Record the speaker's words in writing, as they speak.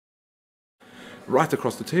right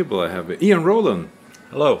across the table I have Ian Rowland.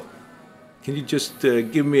 Hello. Can you just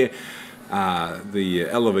give me the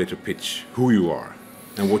elevator pitch, who you are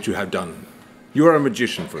and what you have done? You are a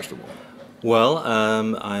magician, first of all. Well,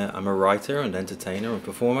 I'm a writer and entertainer and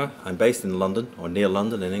performer. I'm based in London, or near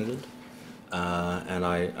London in England, and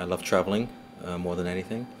I love traveling more than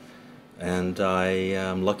anything. And I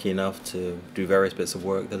am lucky enough to do various bits of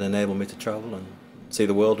work that enable me to travel and see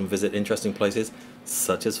the world and visit interesting places,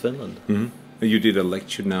 such as Finland. Mm-hmm. You did a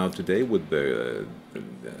lecture now today with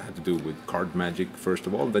had to do with card magic, first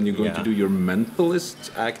of all. Then you're going to do your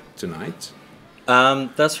mentalist act tonight.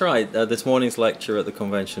 That's right. This morning's lecture at the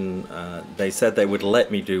convention, they said they would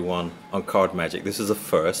let me do one on card magic. This is a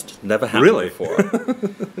first. Never happened before.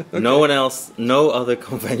 Okay. No one else, no other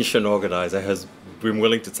convention organizer has been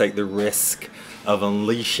willing to take the risk of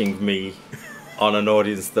unleashing me on an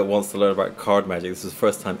audience that wants to learn about card magic. This is the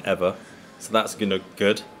first time ever. So that's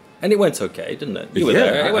good. And it went okay, didn't it? You were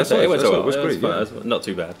there. It went well. It was great. It was not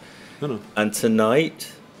too bad. No. And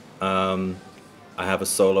tonight, I have a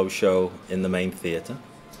solo show in the main theatre.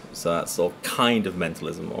 So that's all kind of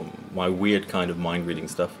mentalism, or my weird kind of mind-reading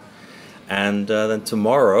stuff. And then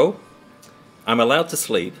tomorrow, I'm allowed to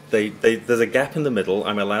sleep. There's a gap in the middle.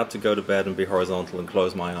 I'm allowed to go to bed and be horizontal and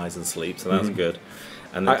close my eyes and sleep, so that's good.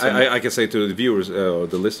 And I can say to the viewers or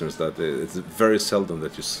the listeners that it's very seldom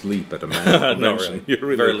that you sleep at a convention. Not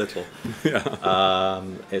really. Very little. Yeah.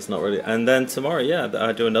 It's not really. And then tomorrow,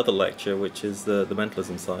 I do another lecture, which is the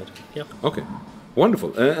mentalism side. Yeah. Okay.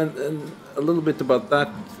 Wonderful. And a little bit about that.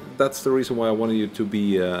 That's the reason why I wanted you to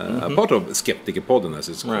be a part of Skeptikerpodden, as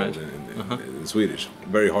it's called in Swedish.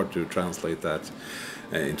 Very hard to translate that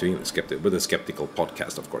into English, skeptic, with a skeptical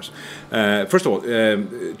podcast, of course. First of all,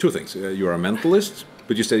 two things. You're a mentalist,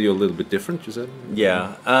 but you said you're a little bit different, you said?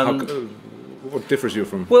 Yeah. What differs you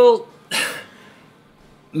from... Well,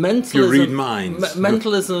 mentalism... You read minds.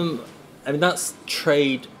 Mentalism, I mean, that's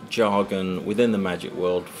trade jargon within the magic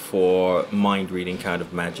world for mind-reading kind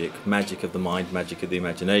of magic. Magic of the mind, magic of the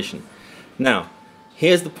imagination. Now,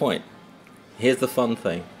 here's the point. Here's the fun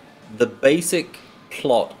thing. The basic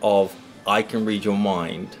plot of I can read your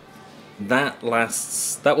mind, that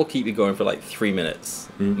will keep you going for like 3 minutes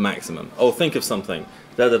maximum. Oh, think of something.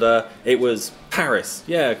 It was Paris.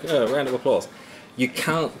 Yeah, round of applause. You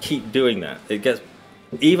can't keep doing that. It gets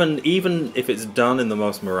even if it's done in the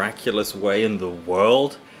most miraculous way in the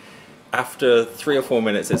world, after 3 or 4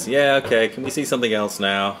 minutes it's okay, can we see something else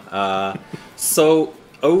now? So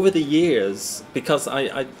over the years, because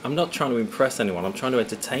I'm not trying to impress anyone, I'm trying to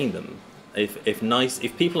entertain them.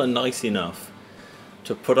 If people are nice enough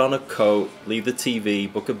to put on a coat, leave the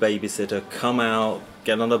TV, book a babysitter, come out,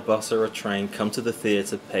 get on a bus or a train, come to the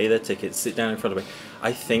theatre, pay their tickets, sit down in front of me,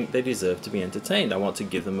 I think they deserve to be entertained. I want to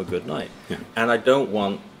give them a good night. Yeah. And I don't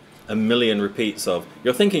want a million repeats of,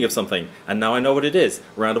 you're thinking of something, and now I know what it is,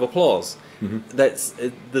 round of applause. There's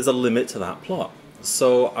a limit to that plot.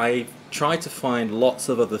 So I try to find lots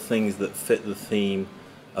of other things that fit the theme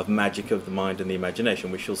of magic of the mind and the imagination,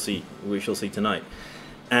 which we shall see tonight.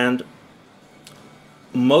 And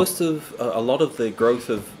a lot of the growth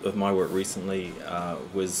of my work recently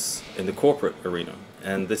was in the corporate arena,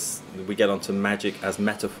 and we get onto magic as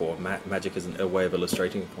metaphor, magic as a way of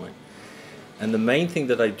illustrating a point. And the main thing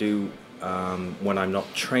that I do when I'm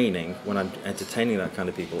not training, when I'm entertaining that kind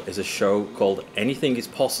of people, is a show called Anything is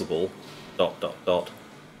Possible, ...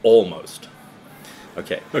 almost.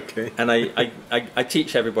 Okay. And I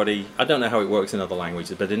teach everybody, I don't know how it works in other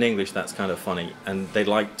languages, but in English that's kind of funny, and they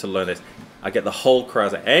like to learn this. I get the whole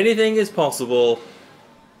crowd saying, anything is possible,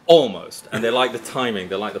 almost. And they like the timing,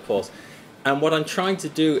 they like the pause. And what I'm trying to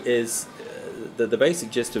do is, the basic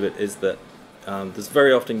gist of it is that there's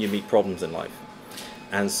very often you meet problems in life.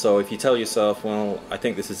 And so if you tell yourself, well, I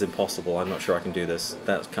think this is impossible, I'm not sure I can do this,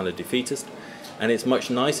 that's kind of defeatist. And it's much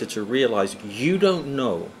nicer to realize you don't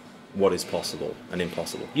know what is possible and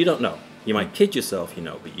impossible. You don't know. You might kid yourself you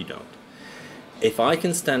know, but you don't. If I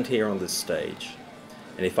can stand here on this stage,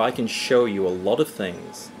 and if I can show you a lot of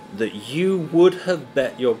things that you would have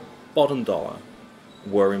bet your bottom dollar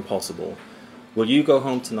were impossible, will you go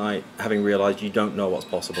home tonight having realized you don't know what's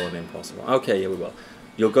possible and impossible? Okay, yeah, we will.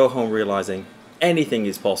 You'll go home realizing anything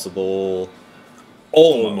is possible,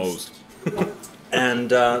 almost.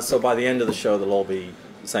 And so by the end of the show, they'll all be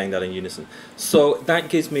saying that in unison. So that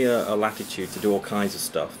gives me a latitude to do all kinds of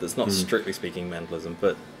stuff that's not strictly speaking mentalism,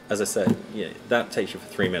 but as I said, that takes you for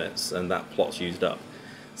 3 minutes and that plot's used up.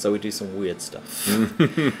 So we do some weird stuff.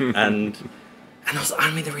 and also,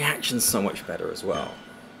 I mean, the reaction's so much better as well,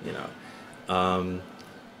 you know.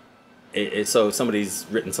 So somebody's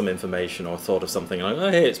written some information or thought of something, and like,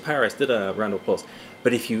 oh, hey, it's Paris, did a round of applause.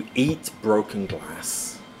 But if you eat broken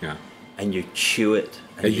glass, and you chew it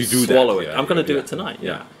and you swallow it, I'm going to do it tonight.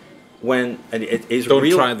 Yeah. When and it is don't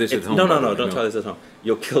real. Try this at home. No, don't try this at home.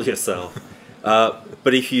 You'll kill yourself.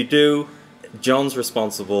 But if you do, John's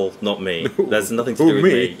responsible, not me. There's nothing to do with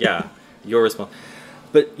me. Yeah, you're responsible.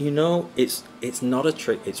 But you know, it's not a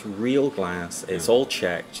trick. It's real glass. It's all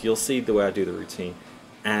checked. You'll see the way I do the routine,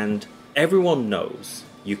 and everyone knows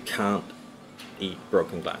you can't eat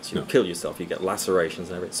broken glass. You'll kill yourself. You get lacerations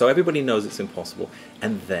and everything. So everybody knows it's impossible,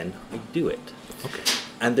 and then I do it. Okay.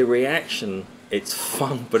 And the reaction, it's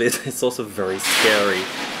fun, but it's also very scary,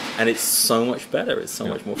 and it's so much better. It's so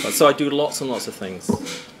much more fun. So I do lots and lots of things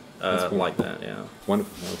like that. Yeah.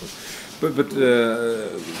 Wonderful. But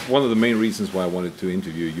one of the main reasons why I wanted to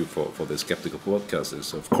interview you for the Skeptical podcast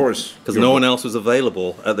is, of course, because no one else was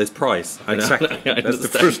available at this price. Exactly. That's the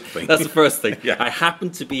first thing. That's the first thing. I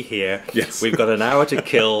happen to be here. Yes. We've got an hour to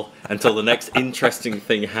kill until the next interesting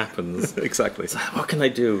thing happens. Exactly. So what can I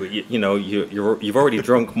do? You've already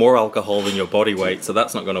drunk more alcohol than your body weight, so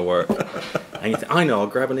that's not going to work. And you think, I know, I'll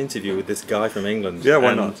grab an interview with this guy from England. Yeah,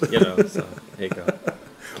 why not? So here you go.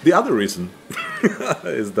 The other reason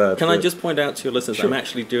is that... Can I just point out to your listeners, I'm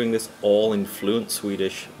actually doing this all in fluent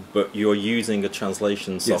Swedish, but you're using a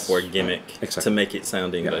translation software gimmick to make it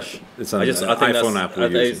sound English. Yeah, it's an iPhone app we're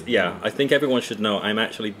using. I think everyone should know I'm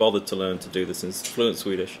actually bothered to learn to do this in fluent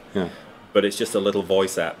Swedish. Yeah. But it's just a little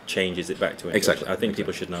voice app changes it back to English. Exactly. I think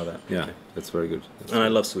people should know that. Yeah, that's very good. I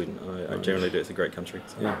love Sweden. I generally do. It's a great country.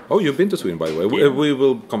 So. Yeah. Oh, you've been to Sweden, by the way. We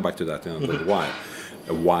will come back to that in a little while.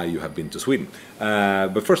 Why you have been to Sweden.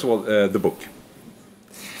 But first of all, the book.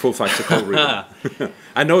 Full Facts of Cold Reading.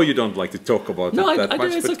 I know you don't like to talk about that much. No,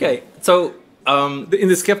 it's okay. So, in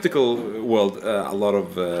the skeptical world, a lot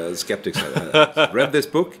of skeptics have read this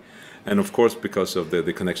book. And of course, because of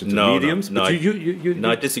the connection to mediums. No,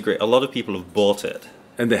 I disagree. A lot of people have bought it.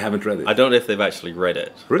 And they haven't read it. I don't know if they've actually read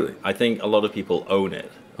it. Really? I think a lot of people own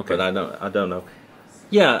it. Okay. But I don't know.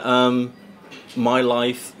 Yeah, my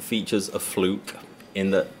life features a fluke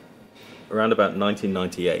in that around about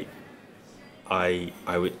 1998, I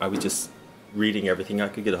was just reading everything I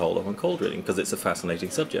could get a hold of on cold reading because it's a fascinating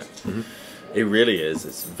subject. Mm-hmm. It really is.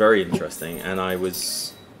 It's very interesting. And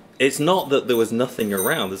it's not that there was nothing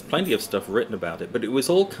around. There's plenty of stuff written about it, but it was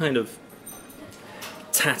all kind of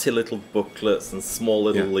tatty little booklets and small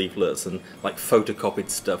little leaflets and like photocopied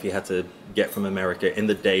stuff you had to get from America in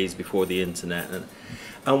the days before the internet.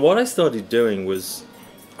 And what I started doing was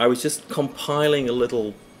I was just compiling a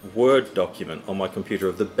little Word document on my computer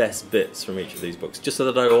of the best bits from each of these books, just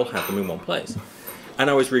so that I all had them in one place. And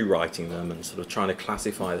I was rewriting them and sort of trying to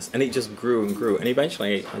classify this, and it just grew and grew. And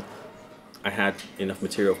eventually I had enough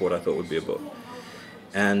material for what I thought would be a book.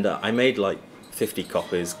 And I made like 50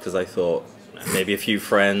 copies because I thought maybe a few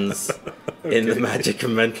friends in the magic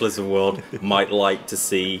and mentalism world might like to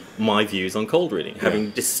see my views on cold reading, having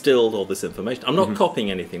distilled all this information. I'm not copying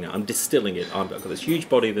anything now, I'm distilling it. I've got this huge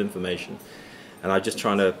body of information, and I'm just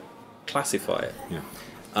trying to classify it.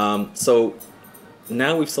 Yeah. So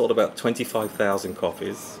now we've sold about 25,000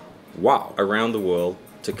 copies around the world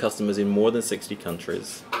to customers in more than 60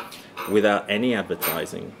 countries without any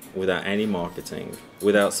advertising, without any marketing,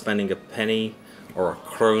 without spending a penny or a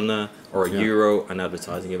krona or a euro on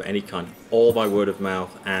advertising of any kind, all by word of mouth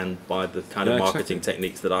and by the kind of marketing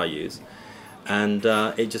techniques that I use. And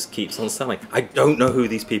it just keeps on selling. I don't know who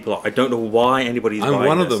these people are. I don't know why anybody's buying this. I'm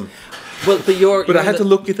one of them. Well, but I had to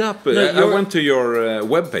look it up. I went to your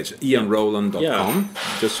webpage, ianrowland.com.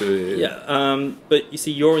 But you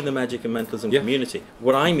see, you're in the magic and mentalism community.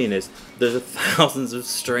 What I mean is, there's thousands of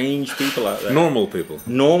strange people out there. Normal people.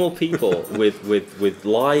 Normal people with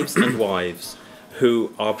lives and wives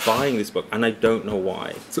who are buying this book, and I don't know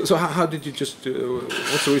why. So how did you just...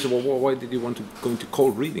 what's the reason? Why did you want to go into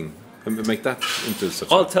cold reading? And make that into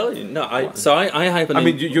such. I'll tell you. No, I have. I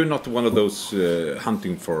mean, you're not one of those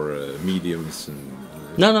hunting for mediums and.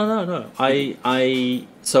 No. I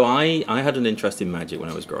had an interest in magic when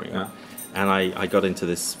I was growing up, and I got into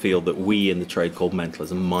this field that we in the trade call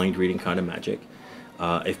mentalism, mind reading kind of magic.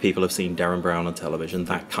 If people have seen Darren Brown on television,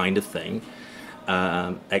 that kind of thing.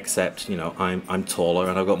 Except I'm taller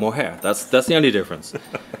and I've got more hair. That's the only difference.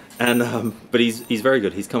 And but he's very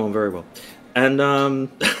good. He's come on very well. And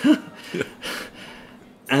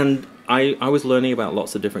and I was learning about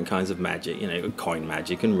lots of different kinds of magic, coin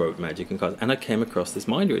magic and rote magic and cards, and I came across this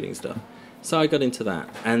mind reading stuff. So I got into that.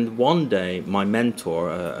 And one day, my mentor,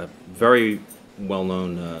 a very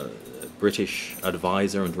well-known British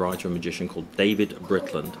advisor and writer and magician called David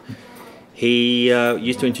Britland, he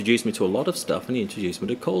used to introduce me to a lot of stuff, and he introduced me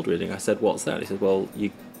to cold reading. I said, "What's that?" He said, "Well,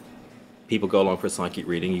 people go along for a psychic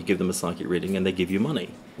reading, you give them a psychic reading, and they give you money.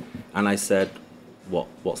 And I said,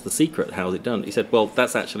 what's the secret? How's it done? He said, well,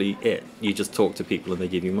 that's actually it. You just talk to people and they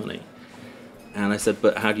give you money. And I said,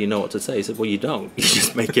 but how do you know what to say? He said, well, you don't. You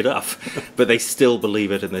just make it up. But they still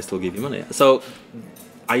believe it and they still give you money. So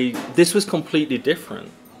this was completely different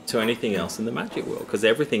to anything else in the magic world, because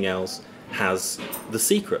everything else has the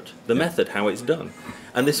secret, the method, how it's done.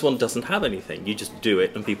 And this one doesn't have anything. You just do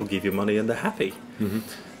it and people give you money and they're happy.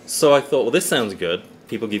 So I thought, well, this sounds good.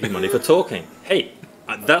 People give you money for talking. Hey,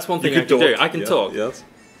 that's one thing I can do. I can talk. Yes.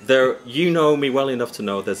 You know me well enough to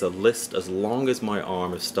know there's a list as long as my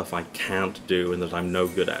arm of stuff I can't do and that I'm no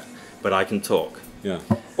good at. But I can talk. Yeah.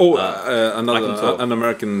 Oh, an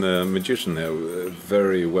American magician,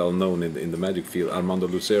 very well known in the magic field, Armando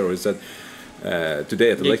Lucero, he said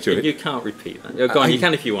today at the lecture. You can't repeat that. Go on, you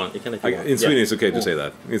can if you want. In Sweden, it's okay to say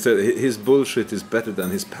that. He said his bullshit is better than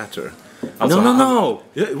his patter. No.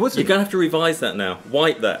 Yeah, You're gonna have to revise that now.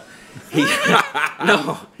 Wipe that.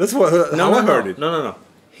 No. That's what I heard it. No.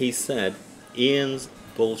 He said Ian's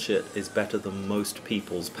bullshit is better than most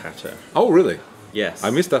people's patter. Oh, really? Yes. I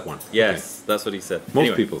missed that one. Yes, okay. That's what he said.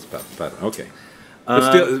 Most people's pattern. Okay.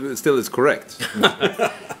 But still it's correct.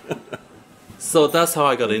 So that's how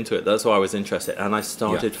I got into it. That's why I was interested. And I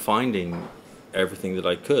started finding everything that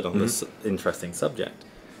I could on this interesting subject.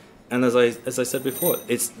 And as I said before,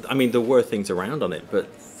 there were things around on it, but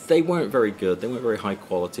they weren't very good. They weren't very high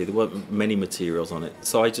quality. There weren't many materials on it.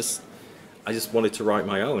 So I just wanted to write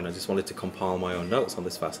my own. I just wanted to compile my own notes on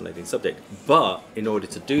this fascinating subject. But in order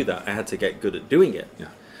to do that, I had to get good at doing it. Yeah.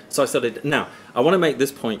 So I started. Now, I want to make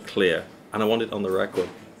this point clear, and I want it on the record.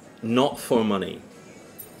 Not for money.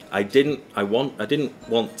 I didn't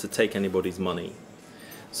want to take anybody's money.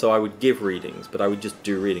 So I would give readings, but I would just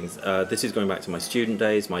do readings. This is going back to my student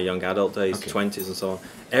days, my young adult days, 20s and so on.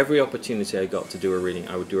 Every opportunity I got to do a reading,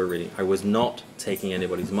 I would do a reading. I was not taking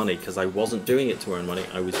anybody's money because I wasn't doing it to earn money.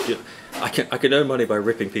 I can earn money by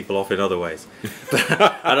ripping people off in other ways. But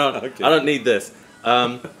I don't need this.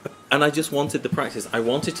 And I just wanted the practice. I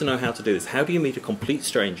wanted to know how to do this. How do you meet a complete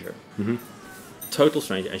stranger? Total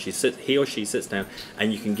stranger, and he or she sits down,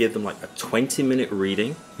 and you can give them like a 20-minute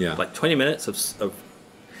reading, like 20 minutes of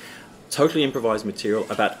totally improvised material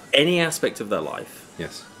about any aspect of their life.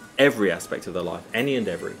 Yes. Every aspect of their life, any and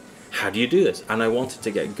every. How do you do this? And I wanted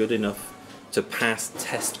to get good enough to pass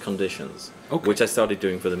test conditions, which I started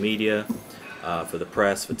doing for the media, for the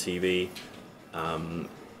press, for TV, and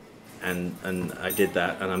I did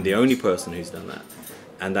that, and I'm the only person who's done that,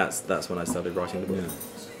 and that's when I started writing the book. Yeah.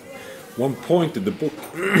 One point in the book,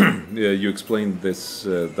 you explained this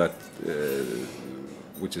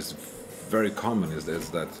which is very common, is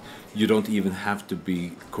that you don't even have to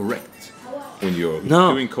be correct when you're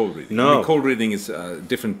doing cold reading. No. I mean, cold reading is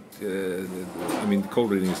different.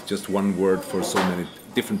 Cold reading is just one word for so many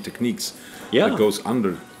different techniques that goes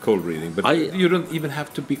under cold reading. But you don't even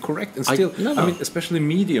have to be correct. And still, I mean, especially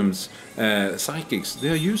mediums, psychics, they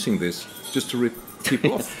are using this just to rip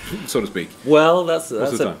people off, so to speak. Well, that's a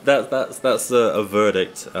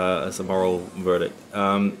verdict. It's a moral verdict.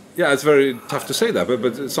 Yeah, it's very tough to say that,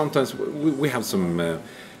 but sometimes we have some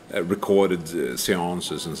recorded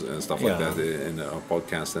seances and stuff like that in our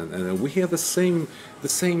podcast, and we hear the same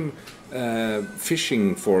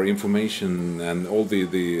fishing for information and all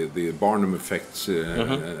the Barnum effects,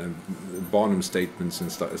 and Barnum statements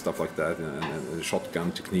and stuff like that, and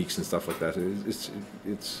shotgun techniques and stuff like that.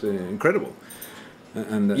 It's incredible.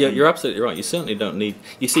 And you're absolutely right. You certainly don't need.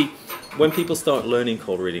 You see, when people start learning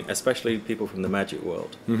cold reading, especially people from the magic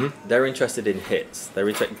world, they're interested in hits.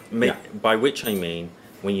 By which I mean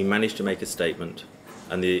when you manage to make a statement,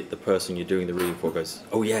 and the person you're doing the reading for goes,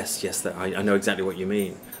 "Oh yes, I know exactly what you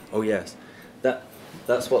mean. Oh yes,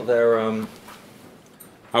 that's what they're."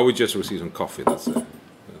 I would just receive some coffee.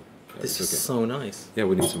 This is so nice. Yeah,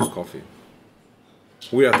 we need some coffee.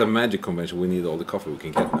 We're at the magic convention. We need all the coffee we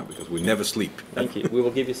can get now because we never sleep. Thank you. We will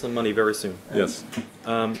give you some money very soon. Yes.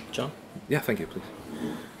 John? Yeah, thank you, please.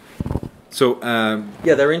 So,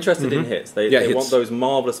 they're interested in hits. They want those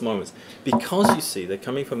marvelous moments. Because, you see, they're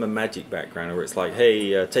coming from a magic background where it's like,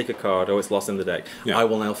 hey, take a card, oh, it's lost in the deck. Yeah. I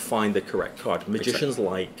will now find the correct card. Magicians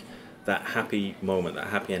like that happy moment, that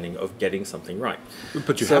happy ending of getting something right.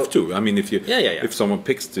 But you have to. I mean, if someone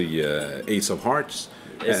picks the Ace of Hearts,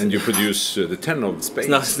 and you produce the 10 of spades.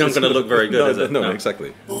 It's not going to look very good, is it? No,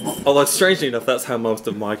 exactly. Although, strangely enough, that's how most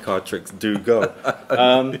of my card tricks do go.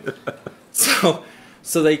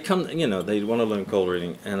 So they come, they want to learn cold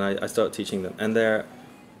reading, and I start teaching them, and they're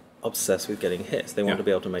obsessed with getting hits. They want to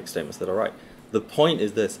be able to make statements that are right. The point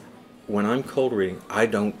is this: when I'm cold reading, I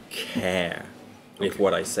don't care if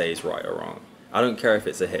what I say is right or wrong. I don't care if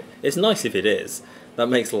it's a hit. It's nice if it is. That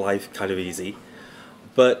makes life kind of easy.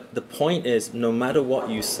 But the point is, no matter what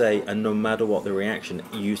you say and no matter what the reaction,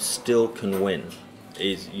 you still can win.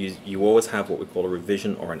 You always have what we call a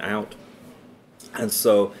revision or an out. And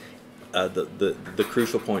so the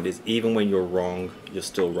crucial point is, even when you're wrong, you're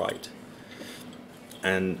still right.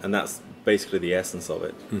 And that's basically the essence of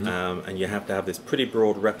it. And you have to have this pretty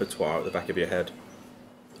broad repertoire at the back of your head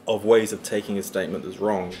of ways of taking a statement that's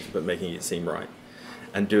wrong but making it seem right,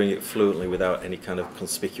 and doing it fluently without any kind of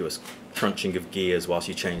conspicuous crunching of gears whilst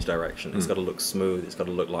you change direction. It's got to look smooth. It's got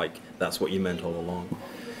to look like that's what you meant all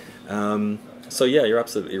along. So yeah, you're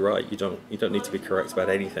absolutely right. You don't need to be correct about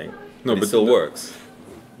anything. No, but it still works.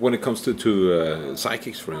 When it comes to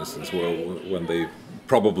psychics, for instance, when they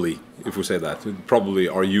probably, if we say that, probably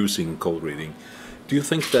are using cold reading, do you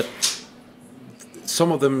think that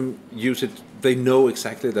some of them use it? They know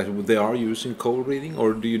exactly that they are using cold reading,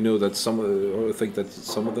 or do you know that or think that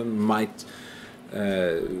some of them might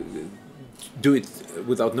do it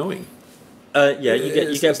without knowing? Yeah,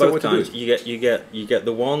 you get both kinds. You get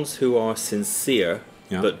the ones who are sincere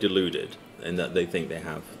but deluded in that they think they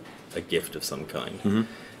have a gift of some kind,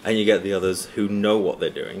 and you get the others who know what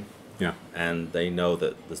they're doing, and they know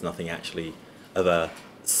that there's nothing actually of a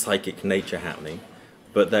psychic nature happening.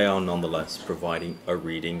 But they are nonetheless providing a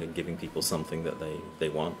reading and giving people something that they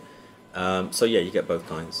want. So yeah, you get both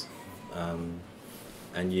kinds.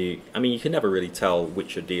 And you can never really tell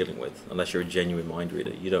which you're dealing with unless you're a genuine mind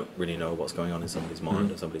reader. You don't really know what's going on in somebody's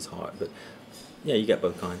mind or somebody's heart. But yeah, you get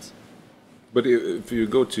both kinds. But if you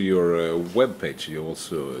go to your webpage, you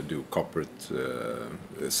also do corporate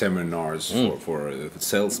seminars for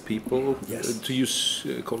salespeople to use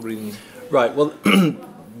cold reading. Right. Well.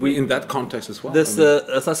 In that context as well. That's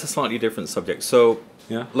a slightly different subject. So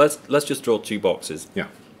let's just draw two boxes. Yeah.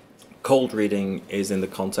 Cold reading is in the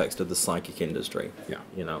context of the psychic industry. Yeah.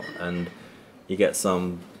 You know, and you get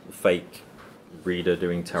some fake reader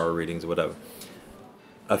doing tarot readings or whatever.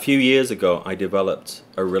 A few years ago, I developed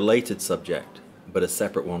a related subject, but a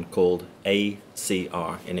separate one called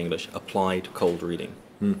ACR in English, Applied Cold Reading.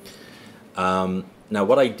 Now,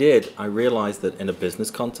 what I did, I realized that in a business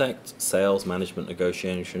context, sales, management,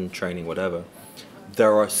 negotiation, training, whatever,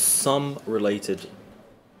 there are some related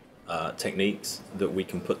techniques that we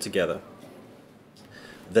can put together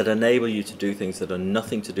that enable you to do things that are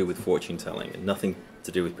nothing to do with fortune telling and nothing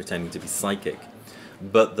to do with pretending to be psychic,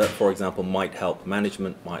 but that, for example, might help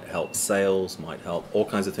management, might help sales, might help all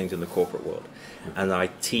kinds of things in the corporate world. And I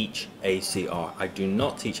teach ACR. I do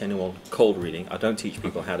not teach anyone cold reading. I don't teach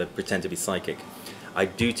people how to pretend to be psychic. I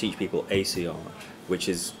do teach people ACR, which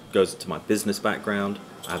goes to my business background.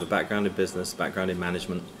 I have a background in business, background in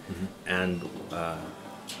management, and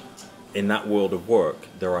in that world of work,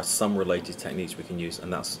 there are some related techniques we can use,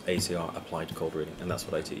 and that's ACR, applied to cold reading, and that's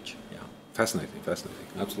what I teach. Yeah. Fascinating,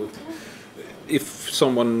 absolutely. If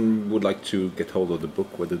someone would like to get hold of the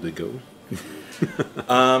book, where do they go?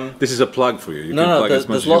 This is a plug for you.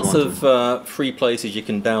 There's lots of free places you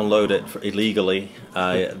can download it illegally.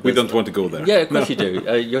 We don't want to go there. Yeah, of course you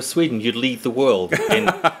do. You're Sweden. You'd lead the world in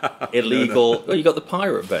illegal. Well, you got the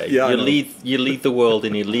Pirate Bay. Yeah, you lead the world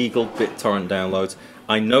in illegal BitTorrent downloads.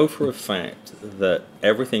 I know for a fact that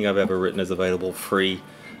everything I've ever written is available free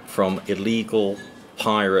from illegal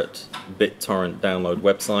pirate BitTorrent download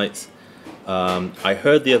websites. I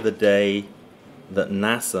heard the other day that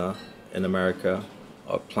NASA in America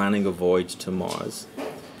are planning a voyage to Mars,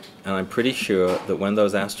 and I'm pretty sure that when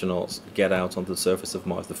those astronauts get out onto the surface of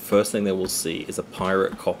Mars, the first thing they will see is a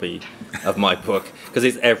pirate copy of my book, because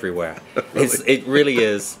it's everywhere. Really? It really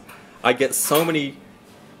is. I get so many.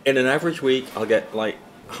 In an average week, I'll get like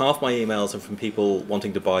half my emails are from people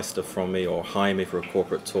wanting to buy stuff from me or hire me for a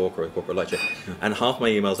corporate talk or a corporate lecture, and half my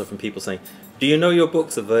emails are from people saying, "Do you know your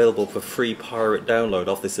book's available for free pirate download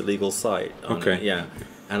off this illegal site?" Okay. Yeah.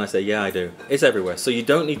 And I say, yeah, I do. It's everywhere. So you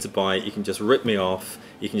don't need to buy it. You can just rip me off.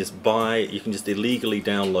 You can just buy it. You can just illegally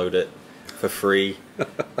download it for free.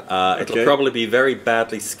 It'll probably be very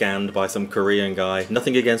badly scanned by some Korean guy.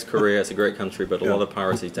 Nothing against Korea. It's a great country, but a lot of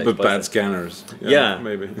piracy takes place. But bad scanners. Yeah.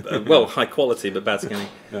 Maybe. Well, high quality, but bad scanning.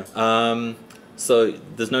 So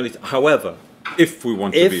there's no need to, however, if we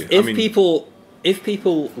want to be... If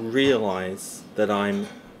people realize that I'm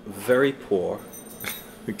very poor...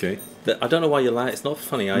 Okay. I don't know why you laugh. It's not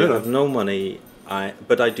funny. I have no money,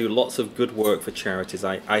 but I do lots of good work for charities.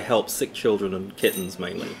 I help sick children and kittens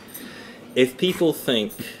mainly. If people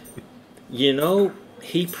think, you know,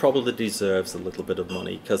 he probably deserves a little bit of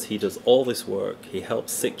money because he does all this work, he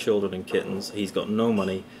helps sick children and kittens, he's got no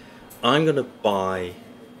money, I'm going to buy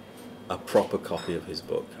a proper copy of his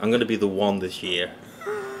book. I'm going to be the one this year,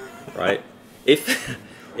 right?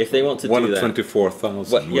 if they want to one do of that,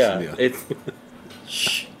 24,000. yeah, it's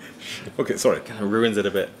shh, okay, sorry. kind of ruins it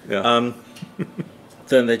a bit. Yeah.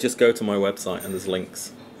 Then they just go to my website and there's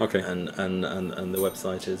links. Okay. And the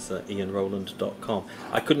website is ianrowland.com.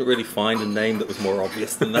 I couldn't really find a name that was more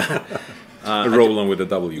obvious than that. Rowland with a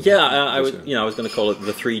W. Yeah, I was going to call it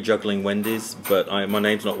the 3 Juggling Wendy's, but my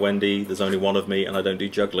name's not Wendy. There's only one of me, and I don't do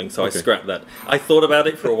juggling, so I scrapped that. I thought about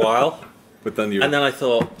it for a while, but then and then I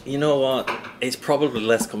thought, you know what? It's probably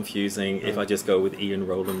less confusing if I just go with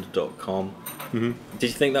ianrowland.com. Mm-hmm. Did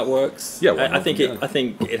you think that works? Yeah, I think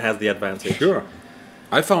it has the advantage. Sure.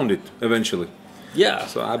 I found it eventually. Yeah.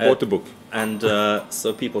 So I bought the book. And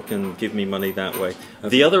so people can give me money that way.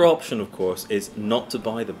 The other option, of course, is not to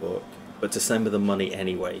buy the book, but to send me the money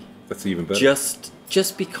anyway. That's even better.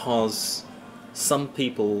 Just because some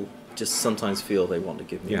people just sometimes feel they want to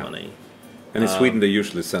give me money. And in Sweden, they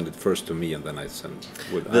usually send it first to me, and then I send.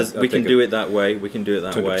 We can do it that way. We can do it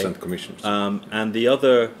that way. 20% commissions. And the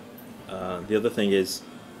other thing is,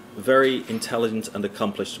 very intelligent and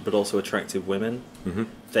accomplished, but also attractive women. Mm-hmm.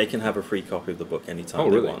 They can have a free copy of the book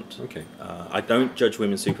anytime they want. Okay. I don't judge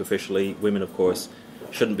women superficially. Women, of course,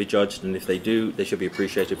 shouldn't be judged, and if they do, they should be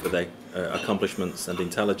appreciated for their accomplishments and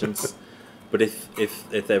intelligence. But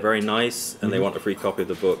if they're very nice and they want a free copy of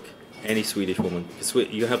the book, any Swedish woman,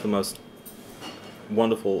 you have the most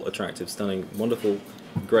wonderful, attractive, stunning, wonderful,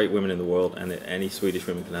 great women in the world, and any Swedish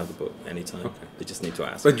women can have the book anytime. Okay. They just need to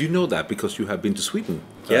ask. But you know that because you have been to Sweden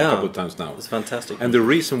a couple of times now. It's fantastic. And the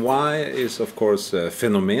reason why is, of course,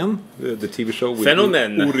 Fenomen, the TV show with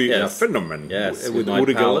Uri. Yes. Fenomen. Yes, with my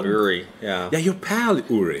Uri pal Geller. Uri. Yeah. Yeah, your pal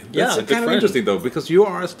Uri. That's yeah, kind of interesting though, because you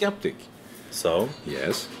are a skeptic. So?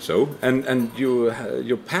 Yes. So, and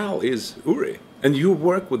your pal is Uri. And you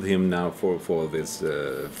work with him now for this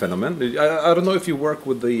phenomenon. I don't know if you work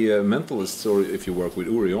with the mentalists or if you work with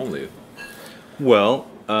Uri only. Well,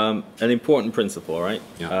 an important principle, right?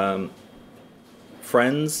 Yeah.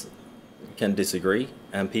 Friends can disagree,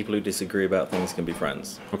 and people who disagree about things can be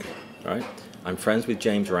friends. Okay. Right? I'm friends with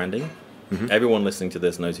James Randi. Mm-hmm. Everyone listening to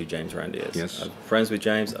this knows who James Randi is. Yes. I'm friends with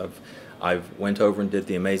James. I've went over and did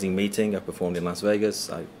the amazing meeting. I performed in Las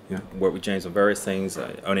Vegas. I worked with James on various things.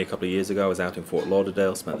 Only a couple of years ago, I was out in Fort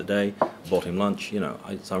Lauderdale, spent the day, bought him lunch.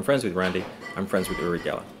 So I'm friends with Randy. I'm friends with Uri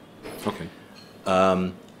Geller. Okay.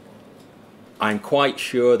 I'm quite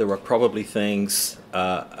sure there are probably things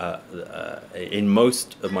in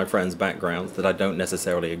most of my friends' backgrounds that I don't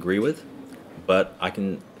necessarily agree with, but I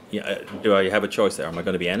can. Do I have a choice there? Am I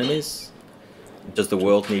going to be enemies? Does the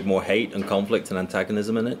world need more hate and conflict and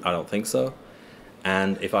antagonism in it? I don't think so.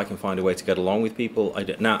 And if I can find a way to get along with people, I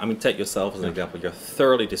do. Now, I mean, take yourself as an example. You're a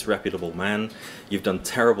thoroughly disreputable man. You've done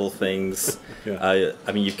terrible things. I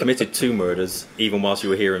mean, you've committed 2 murders, even whilst you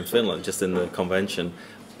were here in Finland, just in the convention.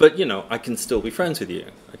 But, I can still be friends with you.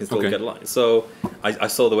 I can still get along. So I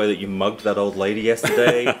saw the way that you mugged that old lady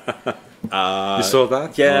yesterday. You saw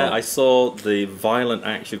that? Yeah, I saw the violent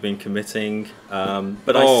acts you've been committing.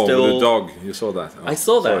 But I still... with the dog. You saw that? I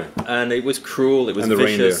saw that. Sorry. And it was cruel. It was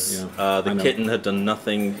vicious. Reindeer, the kitten had done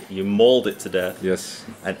nothing. You mauled it to death. Yes.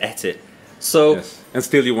 And ate it. So... Yes. And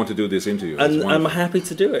still you want to do this interview. And I'm happy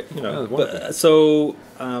to do it. But, so,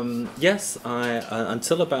 yes,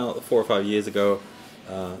 until about 4 or 5 years ago,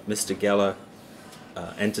 Mr. Geller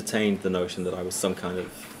entertained the notion that I was some kind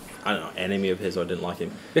of, enemy of his, or I didn't like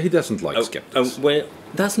him. Yeah, he doesn't like skeptics.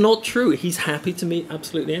 That's not true. He's happy to meet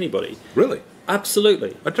absolutely anybody. Really?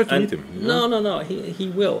 Absolutely. I tried to meet him. No. He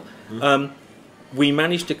will. Mm. We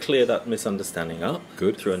managed to clear that misunderstanding up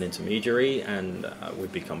through an intermediary, and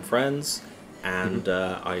we've become friends. And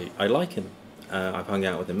I like him. I've hung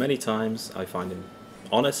out with him many times. I find him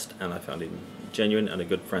honest, and I found him genuine and a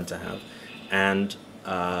good friend to have. And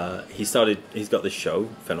he's got this show,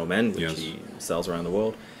 Fenomen, which he sells around the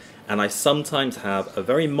world. And I sometimes have a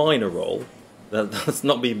very minor role. That's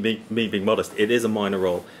not me being modest. It is a minor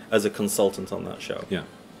role as a consultant on that show. Yeah.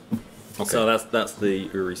 Okay. So that's the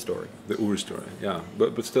Uri story. The Uri story, yeah.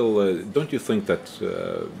 But still, don't you think that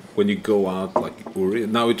when you go out like Uri,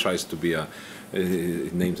 now he tries to be he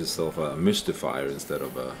names himself a mystifier instead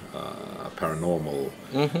of a paranormal.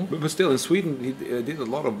 Mm-hmm. But still, in Sweden, he did a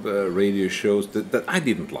lot of radio shows that I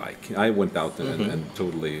didn't like. I went out and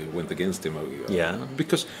totally went against him.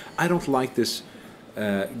 Because I don't like this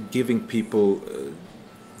giving people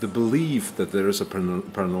the belief that there is a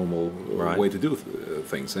paranormal way to do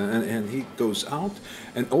things. And he goes out,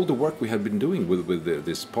 and all the work we have been doing with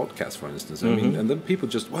this podcast, for instance, I mean, and then people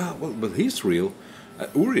just, but he's real.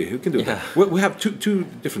 Uri, who can do that? Well, we have two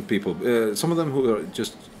different people. Some of them who are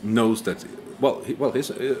just knows that. He's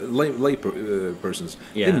lay persons.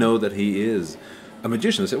 They know that he is a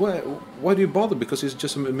magician. I said, well, why do you bother? Because he's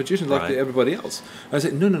just a magician like everybody else. I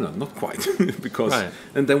said, no, not quite. Because,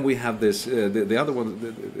 and then we have this, the other one,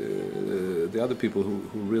 the other people who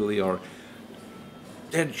really are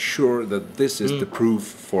dead sure that this is the proof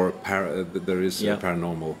for that there is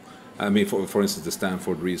paranormal. I mean, for instance, the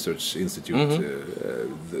Stanford Research Institute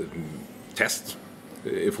the test,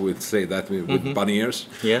 if we say that with bunny ears,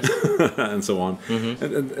 and so on,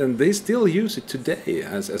 and they still use it today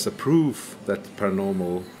as a proof that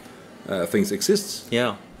paranormal things exist.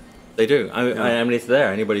 Yeah, they do. I mean, it's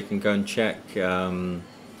there. Anybody can go and check. Was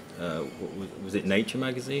it Nature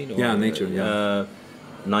magazine? Or, Nature.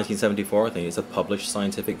 1974, I think. It's a published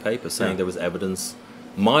scientific paper saying there was evidence.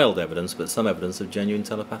 Mild evidence, but some evidence of genuine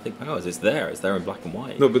telepathic powers. It's there in black and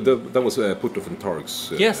white. No, but that was Puthoff and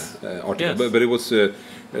Targ's article. Yes. But it was there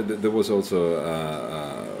was also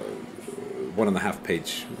 1.5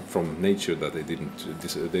 page from Nature that they didn't.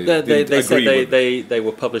 They said they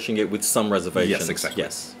were publishing it with some reservations. Yes, exactly.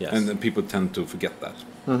 Yes. And people tend to forget that.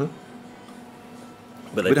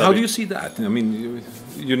 But how do you see that? I mean,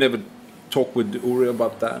 you never talk with Uri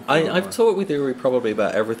about that? I've talked with Uri probably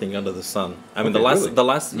about everything under the sun. I mean, the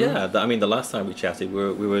last time we chatted,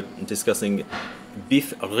 we were discussing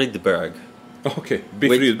Biff Rydberg. Okay,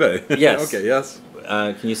 Biff Rydberg. Yes. Okay, yes.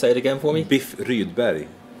 Can you say it again for me? Biff Rydberg.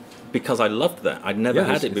 Because I loved that. I'd never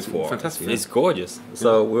had it before. It's fantastic. It's gorgeous.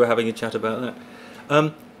 So we were having a chat about that.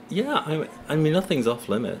 I mean, nothing's off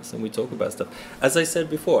limits, and we talk about stuff. As I said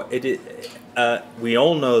before, we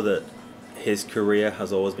all know that his career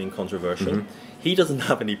has always been controversial. He doesn't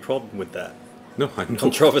have any problem with that. No, I know.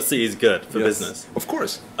 Controversy is good for business. Of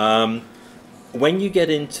course. When you get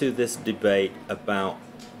into this debate about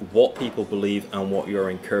what people believe and what you're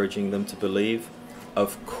encouraging them to believe,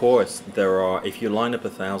 of course there are, if you line up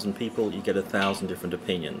 1,000 people, you get 1,000 different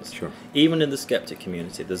opinions. Sure. Even in the skeptic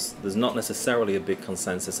community, there's not necessarily a big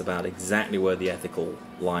consensus about exactly where the ethical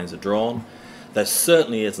lines are drawn. There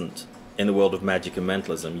certainly isn't in the world of magic and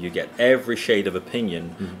mentalism. You get every shade of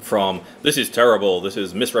opinion from this is terrible, this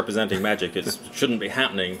is misrepresenting magic, it shouldn't be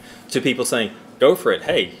happening, to people saying go for it.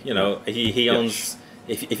 Hey, you know, he owns.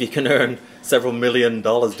 If you can earn several $1 million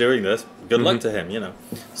doing this, good luck to him. You know,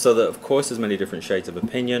 so that of course there's many different shades of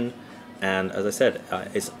opinion, and as I said,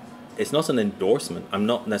 it's not an endorsement. I'm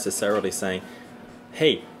not necessarily saying,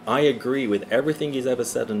 hey, I agree with everything he's ever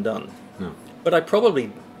said and done. No. But I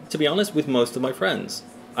probably, to be honest, with most of my friends,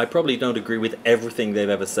 I probably don't agree with everything they've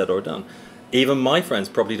ever said or done. Even my friends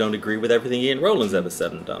probably don't agree with everything Ian Rowland's ever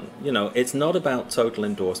said and done. You know, it's not about total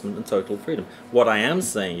endorsement and total freedom. What I am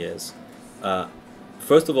saying is,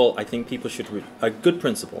 first of all, I think people should, a good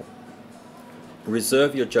principle,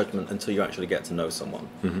 reserve your judgment until you actually get to know someone.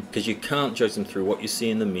 Because you can't judge them through what you see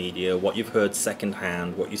in the media, what you've heard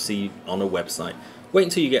secondhand, what you see on a website. Wait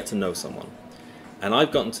until you get to know someone. And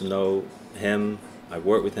I've gotten to know him, I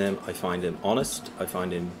work with him, I find him honest, I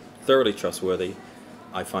find him thoroughly trustworthy,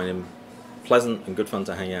 I find him pleasant and good fun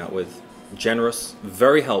to hang out with, generous,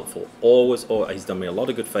 very helpful, always he's done me a lot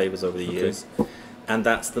of good favors over the years. And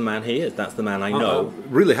that's the man he is. That's the man I know. I'm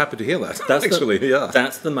really happy to hear that. That's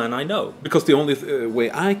that's the man I know. Because the only way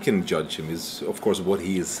I can judge him is, of course, what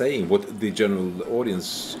he is saying, what the general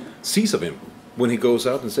audience sees of him when he goes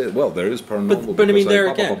out and says, "Well, there is paranormal." But I mean, there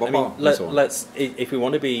again, let's if we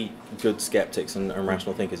want to be good skeptics and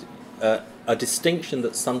rational thinkers, a distinction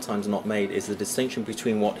that's sometimes not made is the distinction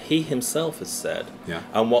between what he himself has said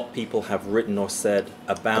and what people have written or said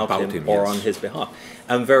about him or on his behalf,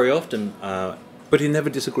 and very often. But he never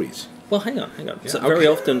disagrees. Well, hang on. Yeah, so very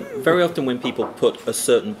often when people put a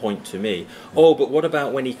certain point to me, oh, but what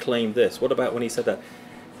about when he claimed this? What about when he said that?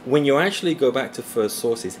 When you actually go back to first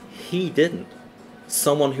sources, he didn't.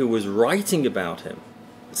 Someone who was writing about him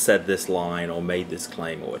said this line or made this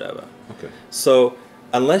claim or whatever. Okay. So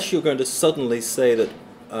unless you're going to suddenly say that,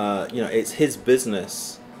 it's his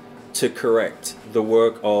business to correct the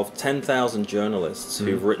work of 10,000 journalists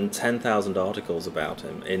who've written 10,000 articles about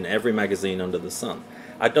him in every magazine under the sun,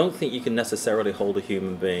 I don't think you can necessarily hold a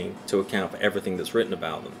human being to account for everything that's written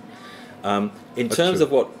about them. In terms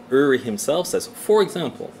of what Uri himself says, for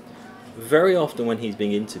example, very often when he's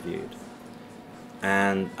being interviewed,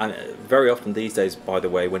 and very often these days, by the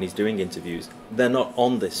way, when he's doing interviews, they're not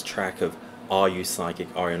on this track of are you psychic,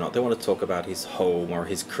 are you not? They want to talk about his home or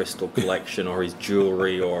his crystal collection or his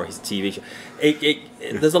jewelry or his TV show.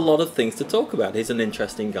 There's a lot of things to talk about. He's an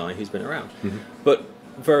interesting guy who's been around. But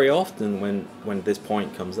very often when this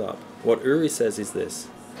point comes up, what Uri says is this.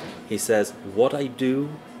 He says, what I do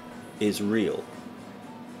is real.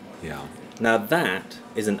 Yeah. Now that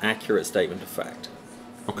is an accurate statement of fact.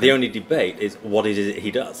 Okay. The only debate is what it is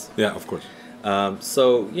he does. Yeah, of course.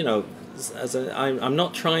 So, you know, I'm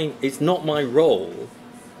not trying, it's not my role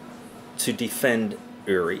to defend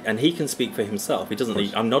Uri, and he can speak for himself. He doesn't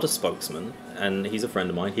need, I'm not a spokesman, and he's a friend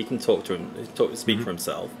of mine. He can speak for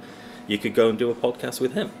himself. You could go and do a podcast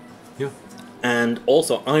with him. Yeah. And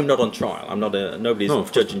also, I'm not on trial. I'm not nobody's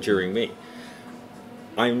judge and jurying me.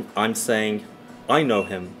 I'm saying, I know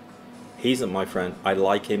him. He's my friend. I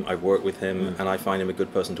like him. I work with him, and I find him a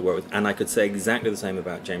good person to work with. And I could say exactly the same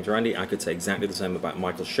about James Randi. I could say exactly the same about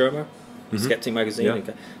Michael Shermer, Skeptic magazine.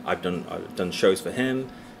 Yeah. I've done shows for him.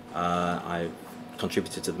 I've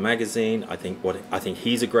contributed to the magazine. I think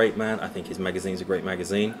he's a great man. I think his magazine's a great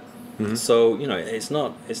magazine. So, you know, it's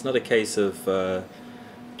not a case of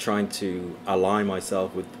trying to ally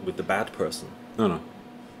myself with the bad person. No.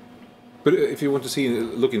 But if you want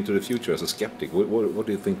to look into the future as a skeptic, what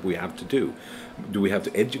do you think we have to do? Do we have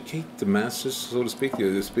to educate the masses, so to speak?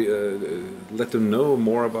 Let them know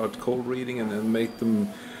more about cold reading and make them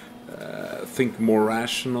think more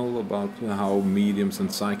rational about how mediums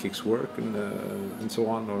and psychics work and so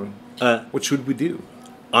on? Or what should we do?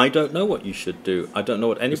 I don't know what you should do. I don't know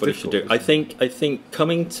what anybody should do. I think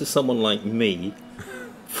coming to someone like me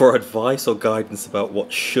for advice or guidance about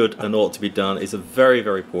what should and ought to be done is a very,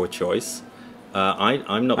 very poor choice.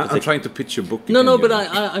 I'm not. I'm trying to pitch your book. No, but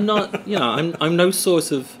I'm not. You know, I'm no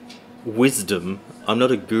source of wisdom. I'm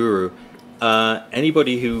not a guru.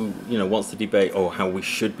 Anybody who wants to debate how we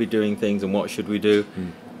should be doing things and what should we do,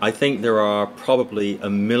 I think there are probably a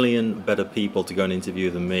million better people to go and interview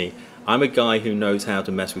than me. I'm a guy who knows how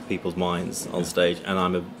to mess with people's minds on stage, and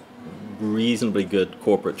I'm a reasonably good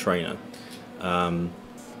corporate trainer.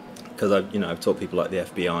 Because I've taught people like the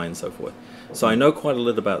FBI and so forth. So I know quite a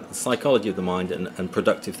little about the psychology of the mind and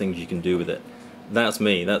productive things you can do with it. That's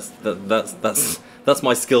me. That's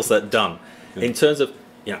my skill set done. Yeah. In terms of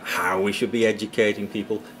how we should be educating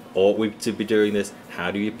people, ought we to be doing this? How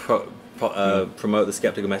do you promote the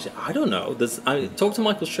skeptical message? I don't know. Talk to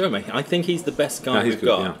Michael Shermer. I think he's the best guy we've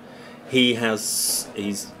got. Yeah.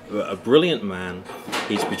 He's a brilliant man.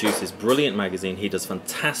 He's produced this brilliant magazine. He does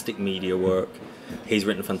fantastic media work. He's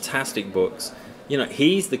written fantastic books.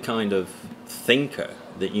 He's the kind of thinker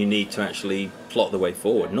that you need to actually plot the way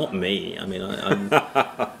forward. Not me. I mean,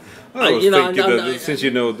 since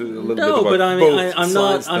you know a little bit about no, but I mean, I'm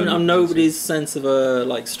not. sides, I'm nobody's sense of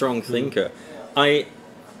a strong thinker. I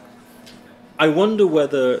wonder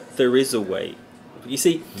whether there is a way. You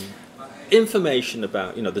see. Information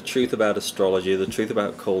about the truth about astrology, the truth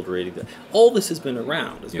about cold reading, all this has been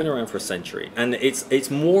around. It's been around for a century, and it's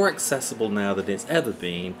more accessible now than it's ever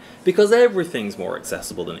been, because everything's more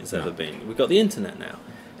accessible than it's ever been. We've got the internet now,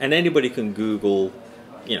 and anybody can Google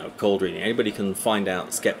cold reading. Anybody can find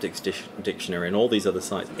out Skeptic's dictionary and all these other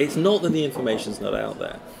sites. It's not that the information's not out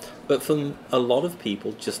there, but for a lot of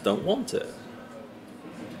people just don't want it.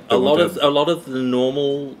 A lot of the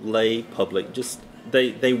normal lay public just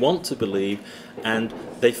they want to believe, and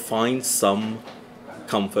they find some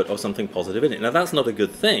comfort or something positive in it. Now, that's not a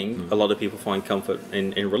good thing. A lot of people find comfort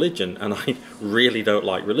in religion, and I really don't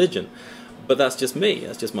like religion. But that's just me.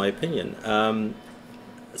 That's just my opinion.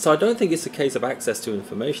 So I don't think it's a case of access to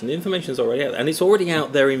information. The information is already out there, and it's already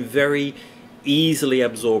out there in very easily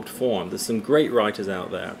absorbed form. There's some great writers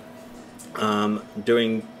out there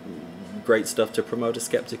doing great stuff to promote a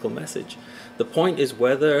skeptical message. The point is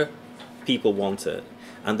whether people want it,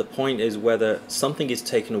 and the point is whether something is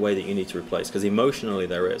taken away that you need to replace, because emotionally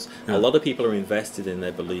there is. A lot of people are invested in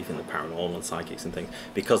their belief in the paranormal and psychics and things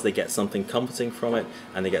because they get something comforting from it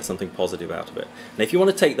and they get something positive out of it. And if you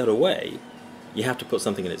want to take that away, you have to put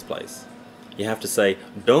something in its place. You have to say,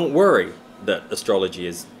 don't worry that astrology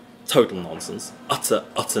is total nonsense, utter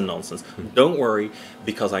nonsense. Don't worry,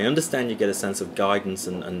 because I understand you get a sense of guidance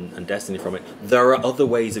and destiny from it. There are other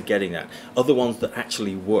ways of getting that, other ones that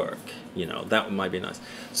actually work. That might be nice.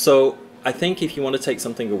 So I think if you want to take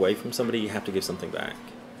something away from somebody, you have to give something back.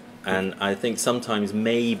 And I think sometimes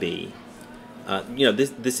maybe,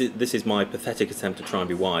 this is my pathetic attempt to try and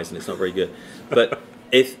be wise, and it's not very good. But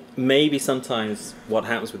if maybe sometimes what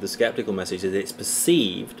happens with the skeptical message is it's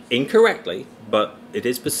perceived incorrectly, but it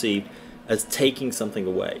is perceived as taking something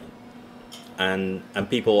away, and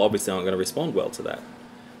people obviously aren't going to respond well to that.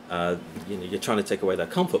 You're trying to take away their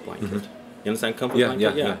comfort blanket. You understand comfort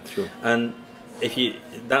blanket? Yeah, sure. And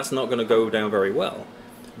that's not going to go down very well.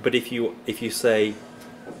 But if you say,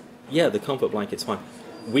 yeah, the comfort blanket's fine,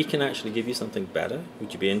 we can actually give you something better.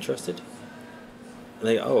 Would you be interested? And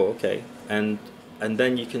they go, oh, okay. And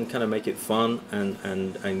then you can kind of make it fun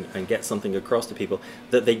and get something across to people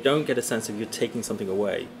that they don't get a sense of you're taking something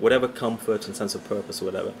away. Whatever comfort and sense of purpose or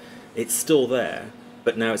whatever, it's still there,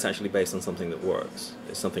 but now it's actually based on something that works.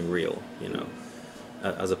 It's something real, you know,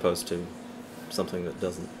 as opposed to something that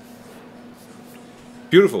doesn't.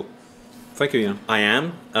 Beautiful. Thank you, Ian. I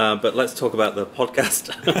am, but let's talk about the podcast.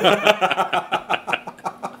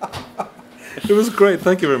 It was great.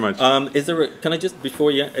 Thank you very much. Can I just,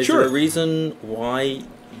 before you, is there a reason why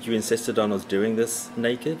you insisted on us doing this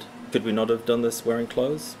naked? Could we not have done this wearing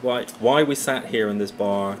clothes? Why we sat here in this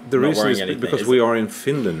bar the not reason wearing is anything? because we are in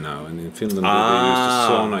Finland now, and in Finland they use the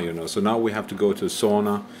sauna, you know. So now we have to go to a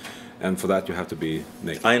sauna, and for that you have to be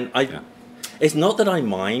naked. It's not that I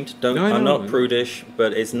mind. I'm not prudish,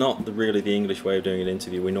 but it's not really the English way of doing an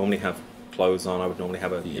interview. We normally have clothes on. I would normally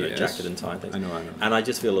have a jacket and tie things. I know. And I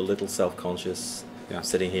just feel a little self-conscious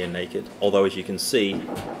sitting here naked. Although, as you can see,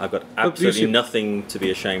 I've got absolutely nothing to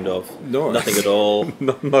be ashamed of. No. Nothing at all.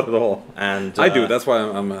 Not at all. And I do. That's why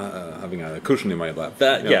I'm having a cushion in my lap.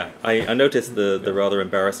 I noticed the rather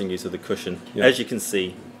embarrassing use of the cushion. Yeah. As you can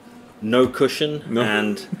see, no cushion,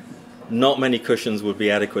 and not many cushions would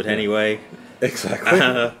be adequate anyway. Exactly.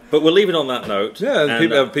 But we'll leave it on that note. Yeah,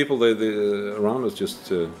 and people around us just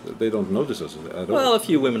they don't notice us at all. Well, a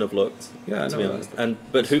few women have looked. Yeah, to be honest.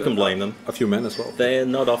 But who can blame them? A few men as well. They're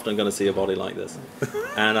not often going to see a body like this.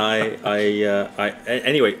 And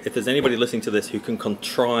anyway, if there's anybody listening to this who can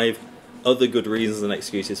contrive other good reasons and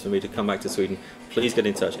excuses for me to come back to Sweden, please get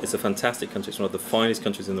in touch. It's a fantastic country. It's one of the finest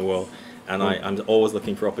countries in the world. And I'm always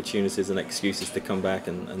looking for opportunities and excuses to come back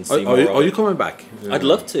and see more. Are you coming back? I'd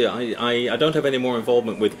love to. I don't have any more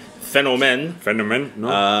involvement with Fenomen.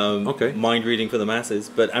 No. Okay. Mind reading for the masses.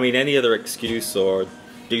 But I mean, any other excuse, or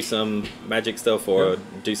do some magic stuff, or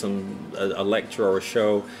do a lecture or a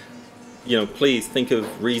show. You know, please think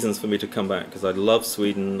of reasons for me to come back, because I love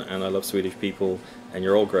Sweden and I love Swedish people, and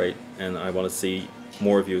you're all great, and I want to see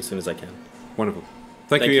more of you as soon as I can. Wonderful.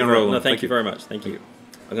 Thank you, Ian Rowland. Thank you very much. Thank you.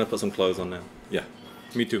 I'm going to put some clothes on now. Yeah,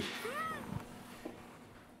 me too.